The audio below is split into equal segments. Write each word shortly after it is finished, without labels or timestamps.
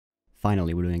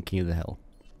Finally, we're doing King of the Hill,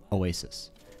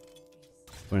 Oasis.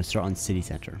 We're going to start on City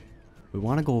Center. We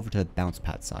want to go over to the bounce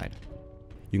pad side.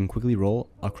 You can quickly roll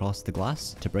across the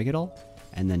glass to break it all,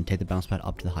 and then take the bounce pad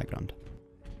up to the high ground.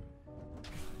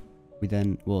 We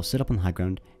then will sit up on the high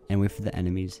ground and wait for the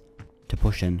enemies to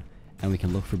push in, and we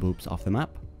can look for boops off the map,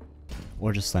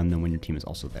 or just slam them when your team is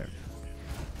also there.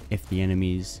 If the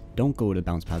enemies don't go to the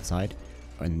bounce pad side,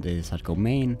 and they decide to go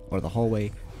main or the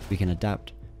hallway, we can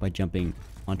adapt by jumping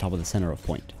on top of the center of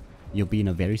point. You'll be in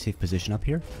a very safe position up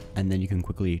here, and then you can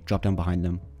quickly drop down behind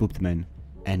them, boop them in,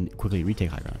 and quickly retake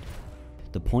high ground.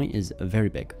 The point is very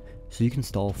big, so you can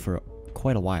stall for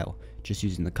quite a while just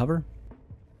using the cover,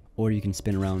 or you can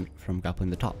spin around from grappling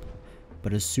the top.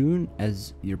 But as soon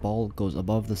as your ball goes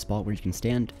above the spot where you can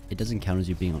stand, it doesn't count as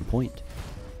you being on point.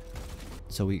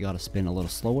 So we gotta spin a little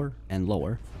slower and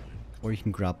lower, or you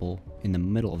can grapple in the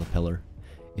middle of the pillar.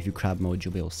 If you crab mode,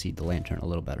 you'll be able to see the lantern a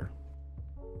little better.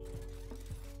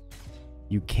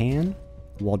 You can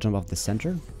wall jump off the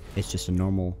center. It's just a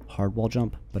normal hard wall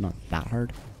jump, but not that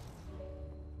hard.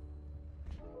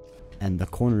 And the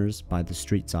corners by the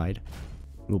street side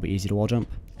will be easy to wall jump,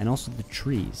 and also the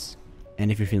trees. And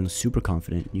if you're feeling super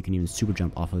confident, you can even super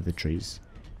jump off of the trees.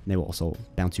 They will also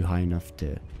bounce you high enough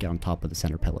to get on top of the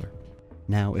center pillar.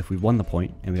 Now, if we won the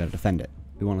point and we gotta defend it,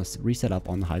 we want to reset up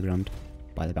on the high ground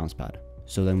by the bounce pad.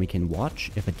 So then we can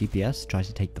watch if a DPS tries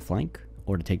to take the flank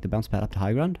or to take the bounce pad up to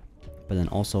high ground, but then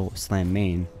also slam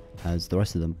main as the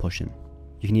rest of them push in.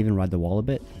 You can even ride the wall a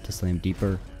bit to slam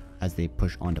deeper as they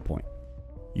push onto point.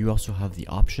 You also have the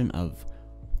option of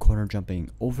corner jumping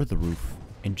over the roof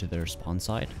into their spawn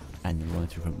side and then rolling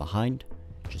through from behind.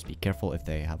 Just be careful if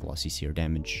they have a lot of CC or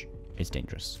damage, it's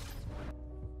dangerous.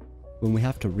 When we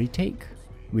have to retake,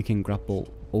 we can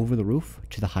grapple over the roof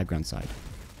to the high ground side.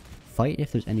 Fight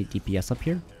if there's any DPS up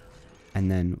here, and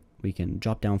then we can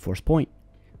drop down force point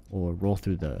or roll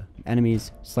through the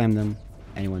enemies, slam them,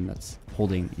 anyone that's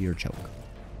holding your choke.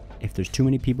 If there's too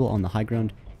many people on the high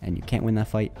ground and you can't win that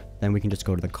fight, then we can just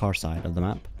go to the car side of the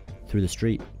map, through the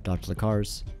street, dodge the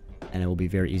cars, and it will be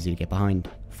very easy to get behind,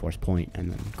 force point, and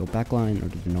then go backline or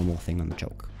do the normal thing on the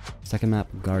choke. Second map,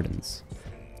 Gardens.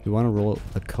 We want to roll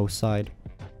the coast side,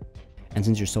 and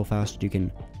since you're so fast, you can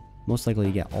most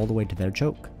likely get all the way to their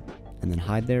choke, and then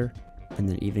hide there, and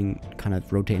then even kind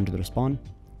of rotate into their spawn,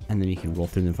 and then you can roll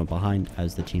through them from behind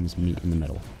as the teams meet in the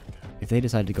middle. If they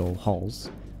decide to go halls,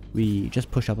 we just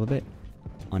push up a bit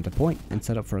onto point and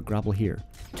set up for a grapple here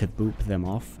to boop them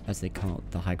off as they come out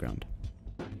the high ground.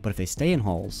 But if they stay in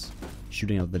halls,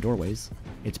 shooting out the doorways,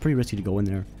 it's pretty risky to go in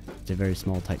there. It's a very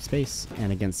small tight space,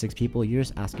 and against 6 people, you're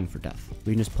just asking for death.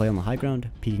 We can just play on the high ground,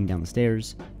 peeking down the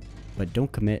stairs, but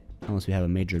don't commit unless we have a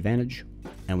major advantage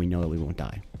and we know that we won't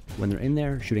die. When they're in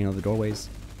there shooting out the doorways,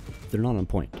 they're not on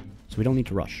point, so we don't need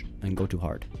to rush and go too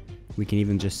hard. We can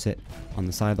even just sit on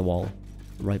the side of the wall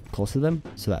right close to them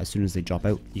so that as soon as they drop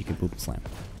out, you can boop and slam.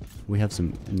 We have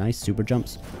some nice super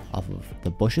jumps off of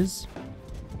the bushes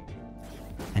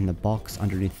and the box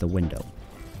underneath the window.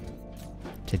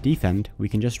 To defend, we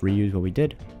can just reuse what we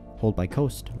did, hold by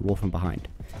coast, roll from behind.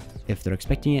 If they're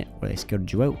expecting it or they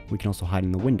scouted you out, we can also hide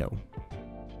in the window.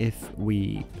 If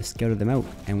we scouted them out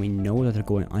and we know that they're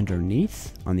going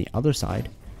underneath on the other side,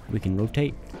 we can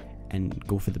rotate and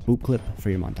go for the boop clip for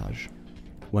your montage.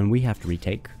 When we have to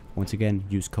retake, once again,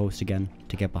 use coast again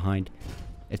to get behind.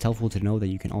 It's helpful to know that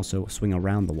you can also swing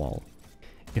around the wall.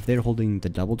 If they're holding the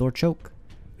double door choke,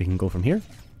 we can go from here.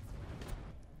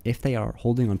 If they are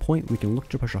holding on point, we can look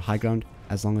to push our high ground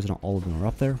as long as not all of them are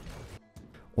up there,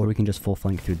 or we can just full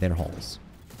flank through their halls.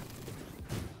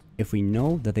 If we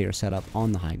know that they are set up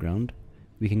on the high ground,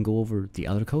 we can go over the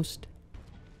other coast,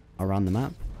 around the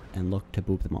map, and look to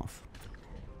boop them off.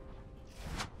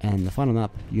 And the final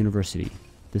map, University.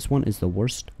 This one is the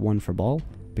worst one for ball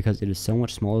because it is so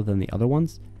much smaller than the other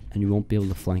ones and you won't be able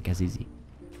to flank as easy.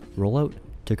 Rollout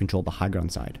to control the high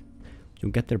ground side.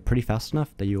 You'll get there pretty fast enough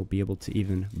that you'll be able to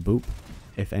even boop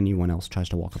if anyone else tries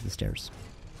to walk up the stairs.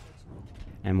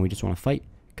 And we just want to fight,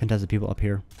 contest the people up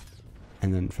here,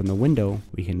 and then from the window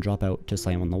we can drop out to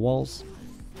slam on the walls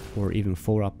or even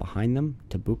full up behind them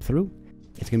to boop through.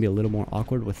 It's going to be a little more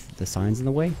awkward with the signs in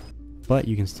the way, but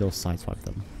you can still sideswipe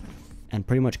them. And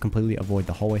pretty much completely avoid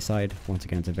the hallway side. Once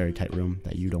again, it's a very tight room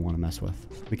that you don't want to mess with.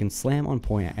 We can slam on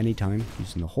point at any time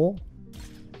using the hole.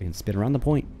 We can spin around the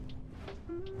point,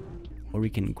 or we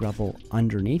can grapple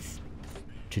underneath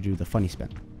to do the funny spin.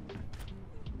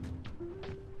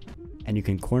 And you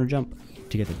can corner jump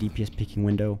to get the DPS peeking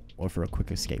window or for a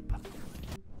quick escape.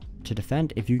 To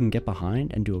defend, if you can get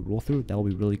behind and do a roll through, that will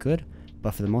be really good,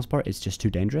 but for the most part it's just too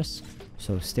dangerous.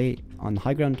 So stay on the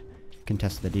high ground,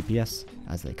 contest the DPS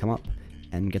as they come up,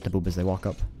 and get the boob as they walk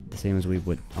up, the same as we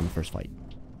would on the first fight.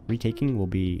 Retaking will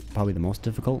be probably the most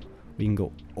difficult. We can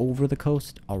go over the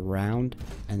coast, around,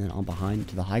 and then on behind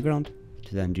to the high ground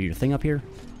to then do your thing up here.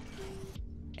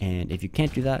 And if you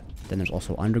can't do that, then there's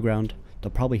also underground.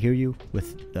 They'll probably hear you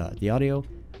with the audio,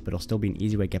 but it'll still be an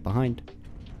easy way to get behind.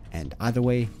 And either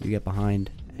way, you get behind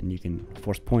and you can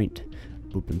force point,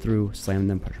 boop them through, slam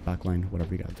them, pressure backline,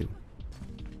 whatever you gotta do.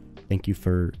 Thank you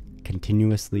for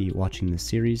continuously watching this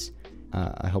series.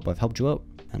 I hope I've helped you out,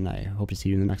 and I hope to see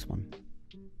you in the next one.